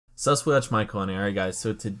Suswatch Michael and alright guys,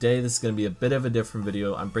 so today this is going to be a bit of a different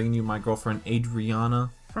video. I'm bringing you my girlfriend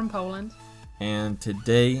Adriana from Poland, and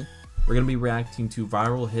today we're going to be reacting to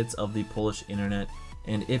viral hits of the Polish internet,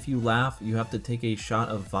 and if you laugh you have to take a shot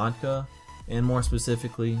of vodka, and more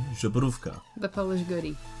specifically żubrówka, the Polish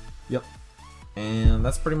goodie. Yep, and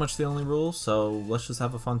that's pretty much the only rule, so let's just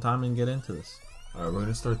have a fun time and get into this. Alright, we're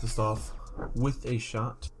going to start this off with a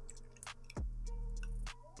shot.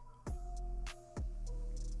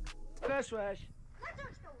 Weszłeś?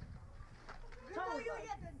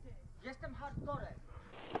 Jestem hardcorem.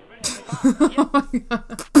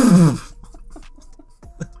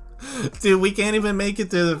 Dude, we can't even make it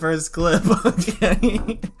through the first clip,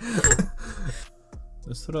 okay?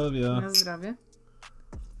 Zdrowie. Na zdrowie.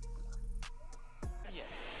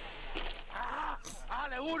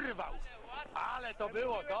 Ale urwał! Ale to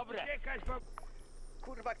było dobre!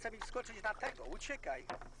 Kurwa, chce mi wskoczyć na tego, uciekaj!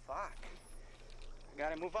 Fuck!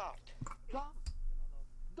 Gotta move out. Co?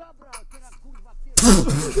 Dobra, teraz kurwa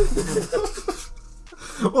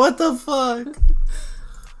What the fuck?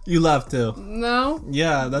 You laughed too. No.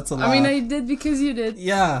 Yeah, that's a laugh. I mean, I did because you did.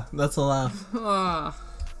 Yeah, that's a laugh. Oh,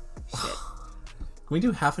 shit. Can we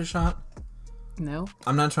do half a shot? No.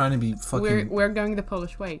 I'm not trying to be fucking... We're going the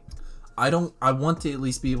Polish way. I want to at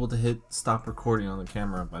least be able to hit stop recording on the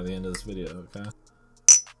camera by the end of this video, okay?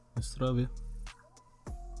 Zdrowie.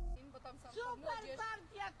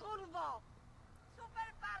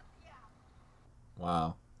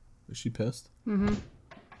 Wow. Is she pissed? Mm-hmm.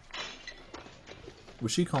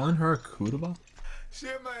 Was she calling her a kurwa?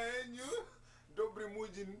 Siema Eniu, dobry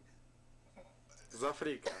młodzin z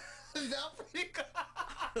Afryka. Z Afryka.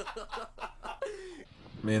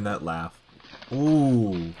 Man, that laugh.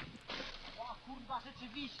 Ooh. O kurwa,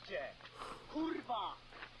 rzeczywiście! Kurwa!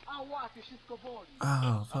 Ała, to wszystko boli!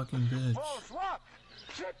 Oh, fucking bitch. Poszła!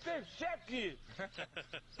 Szybcy, szybki!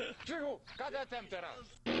 Krzychu, kadetem teraz!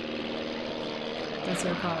 That's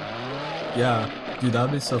her car. Yeah, dude,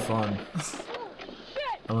 that'd be so fun.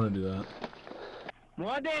 I want to do that.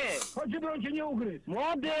 Młody! Chodź, żeby on cię nie ugryzł!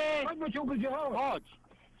 Młody! Chodź, bo cię ugryzie, chodź!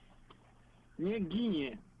 Nie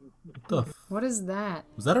ginie. What the f... What is that?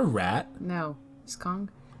 Was that a rat? No.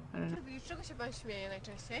 Skong? I don't know. Z czego się pan śmieje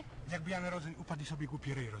najczęściej? Jakby Jan Rodzeń upadł i sobie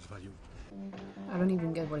głupi ryj rozwalił. I don't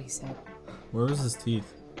even get what he said. Where was his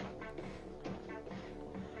teeth?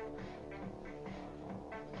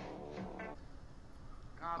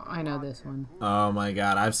 I know this one. Oh my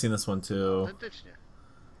god, I've seen this one too.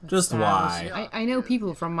 Just why? I know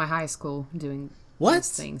people from my high school doing What?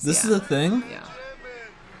 these things. This yeah. is a thing? Yeah.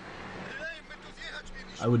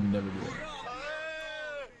 I would never do it.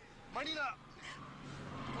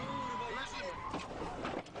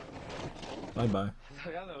 Bye bye.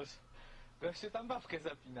 Janusz, gościu tam babkę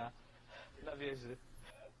zapina na wieży.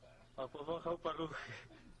 A powąchał paluchy.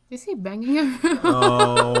 Is he banging her?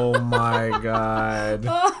 Oh my god.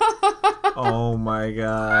 Oh my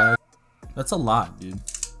god. That's a lot, dude.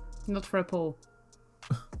 Not for a pole.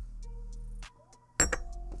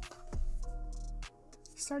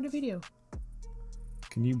 Start the video.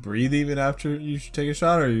 Can you breathe even after you take a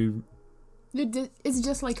shot, or you... Dude, it's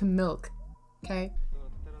just like milk, okay?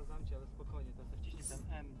 Teraz dam ci, ale spokojnie, to wciśnij ten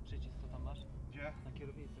M przycisk, co tam masz? Gdzie? Na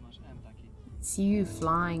kierownicy masz M taki. It's you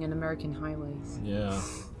flying on American highways. Yeah.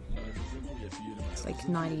 It's like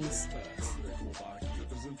 90s.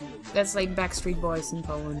 That's like Backstreet Boys in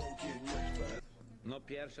Poland. No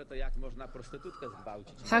pierwsze to jak można prostytutkę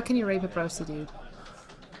zgwałcić. How can you rape a prostitute?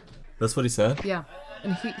 That's what he said? Yeah,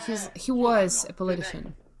 and he was a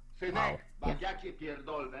politician. Synek, Yeah. jak cię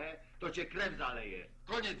pierdolę, to cię krew zaleje.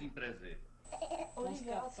 Koniec imprezy.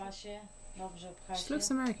 Ręka w pasie, dobrze pcha She się,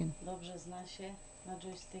 looks American. dobrze zna się na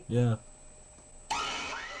joystick. Yeah.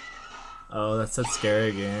 Oh, that's that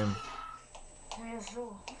scary game.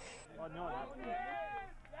 Jezu.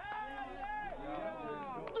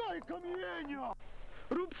 Daj kamienia!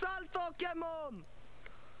 Rób salto, Kiemon!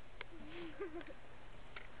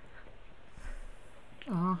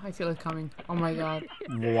 Oh, I feel it coming. Oh my god.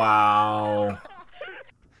 Wow.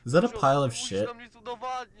 Is that a pile of shit?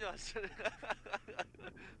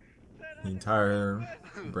 The entire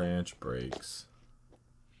branch breaks.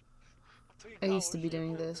 I used to be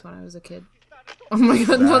doing this when I was a kid. Oh my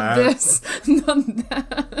god, not this! Not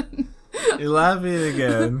that! You're laughing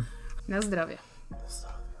again. Na zdrowie.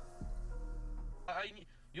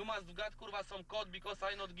 You must get kurwa some code because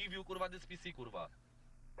I not give you kurwa this PC kurwa.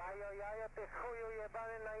 Bajo jajo, ty chuju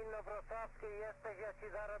jebany na Inowrocławskiej jesteś, ja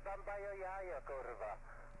ci zaraz dam bajo jajo, kurwa.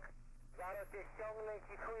 Zaraz cię ściągnę i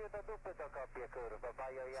ci chuju do dupy dokopię, kurwa,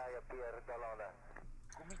 bajo jajo pierdolone.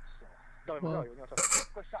 Dałem broju, nie o to.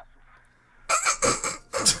 Kościasów.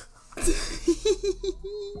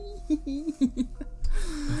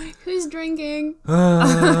 drinking.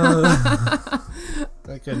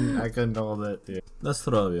 I couldn't hold it, dude. Na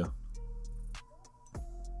zdrowie.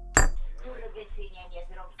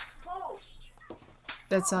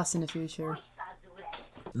 That's us in the future.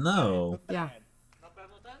 No. Yeah.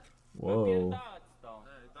 Whoa.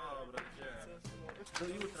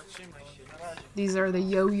 These are the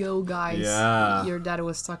yo-yo guys Yeah. your dad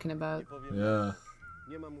was talking about. Yeah.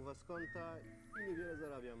 W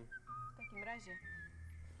takim razie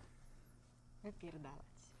wypierdalać.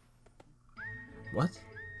 What?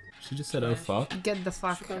 She just said, oh fuck? Get the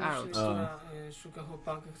fuck out. Szuka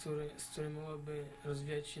chłopaka, z którym mogłaby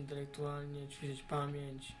rozwijać się intelektualnie, ćwiczyć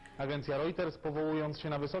pamięć. Agencja Reuters, powołując się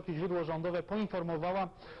na wysokie źródło rządowe, poinformowała,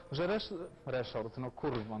 że Reshort, no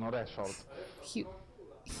kurwa, no Reshort.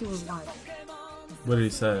 He was like... What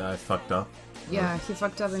did he say? I fucked up? Yeah, he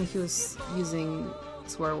fucked up and he was using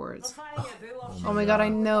swear words. Oh my god, I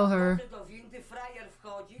know her.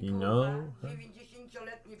 You know her?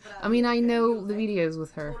 I mean, I know the videos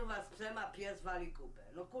with her.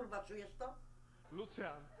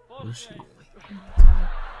 What is she?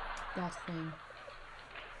 That thing.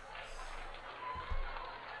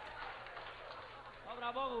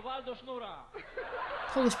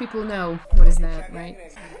 Polish people know what is that, right?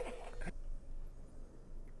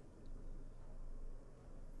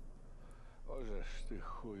 Ożeż ty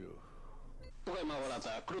chuju. Słuchaj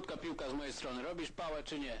małolata, krótka piłka z mojej strony. Robisz pałę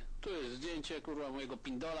czy nie? Tu jest zdjęcie kurwa mojego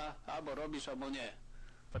pindola. Albo robisz, albo nie.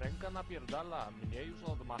 Ręka napierdala, mnie już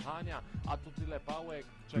od machania, a tu tyle pałek.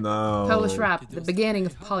 No. Polish rap, the beginning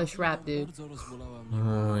of Polish rap, dude.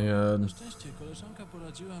 Oh my god. Na szczęście koleżanka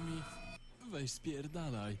poradziła mi... Weź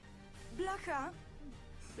spierdalaj. Blacha!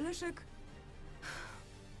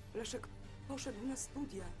 Leszek poszedł na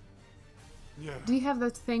studia. Do you have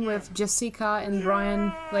that thing with Jessica and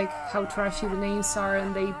Brian, like how trashy the names are,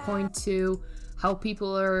 and they point to how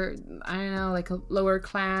people are, I don't know, like a lower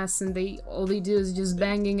class, and all they do is just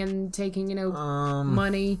banging and taking, you know,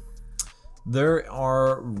 money. There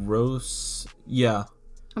are roasts. Yeah.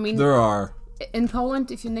 I mean, there are. In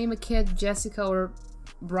Poland, if you name a kid Jessica or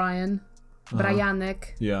Brian,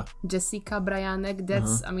 Brianek, yeah, Jessica Brianek,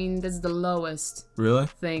 that's, I mean, that's the lowest really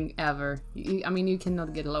thing ever. I mean, you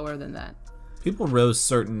cannot get lower than that. People roast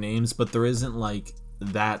certain names, but there isn't like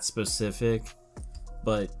that specific.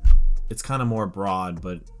 But it's kind of more broad.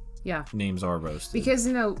 But yeah, names are roasted because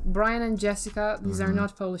you know Brian and Jessica. These are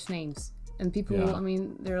not Polish names, and people. I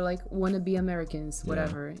mean, they're like wannabe Americans,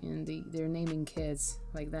 whatever, and they're naming kids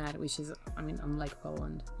like that, which is, I mean, unlike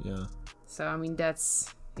Poland. Yeah. So I mean,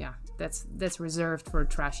 that's reserved for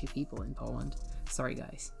trashy people in Poland. Sorry,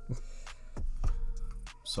 guys.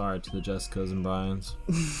 Sorry to the Jessicas and Brians.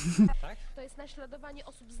 To jest naśladowanie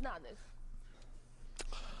osób znanych.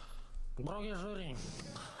 Drogie jury.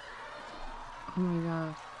 Oh my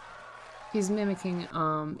god. He's mimicking,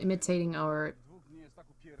 imitating our...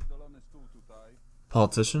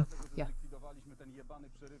 Politician? Yeah.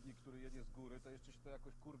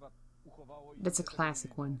 That's a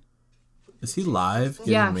classic one. Is he live?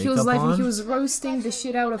 Yeah, he was live and he was roasting the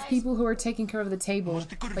shit out of people who were taking care of the table.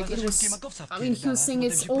 Like it was, I mean, he was saying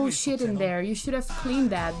it's all shit in there. You should have cleaned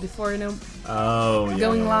that before, you know,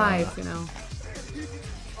 going live, you know.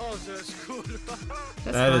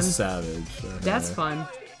 That is savage. That's fun.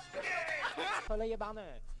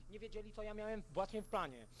 Nie wiedzieli, co ja miałem właśnie w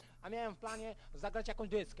planie. A miałem w planie zagrać jakąś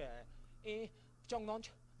dyskę i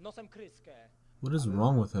wciągnąć nosem kryskę. What is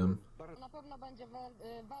wrong with him? Na pewno będzie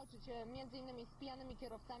walczyć między innymi z pijanymi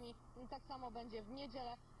kierowcami. Tak samo będzie w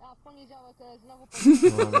niedzielę, a w poniedziałek znowu...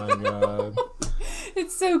 Oh my god. It's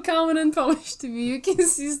so common in Polish to me. You can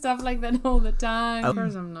see stuff like that all the time. Of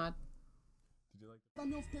course I'm not.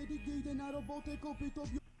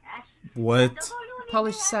 What?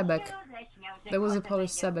 Polish Sebek. There was a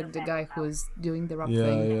Polish Sebek, the guy who was doing the rap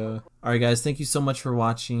thing. Yeah. Alright guys, thank you so much for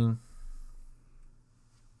watching.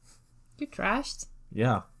 You trashed?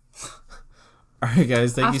 Yeah. Alright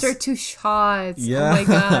guys, thank you. After 2 shots. Yeah. Oh my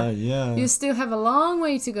god. Yeah. You still have a long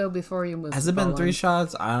way to go before you move. Has it been 3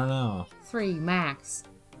 shots? I don't know. 3 max.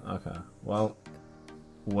 Okay. Well,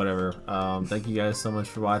 whatever. Thank you guys so much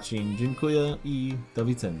for watching. Dziękuję I do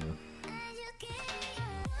widzenia.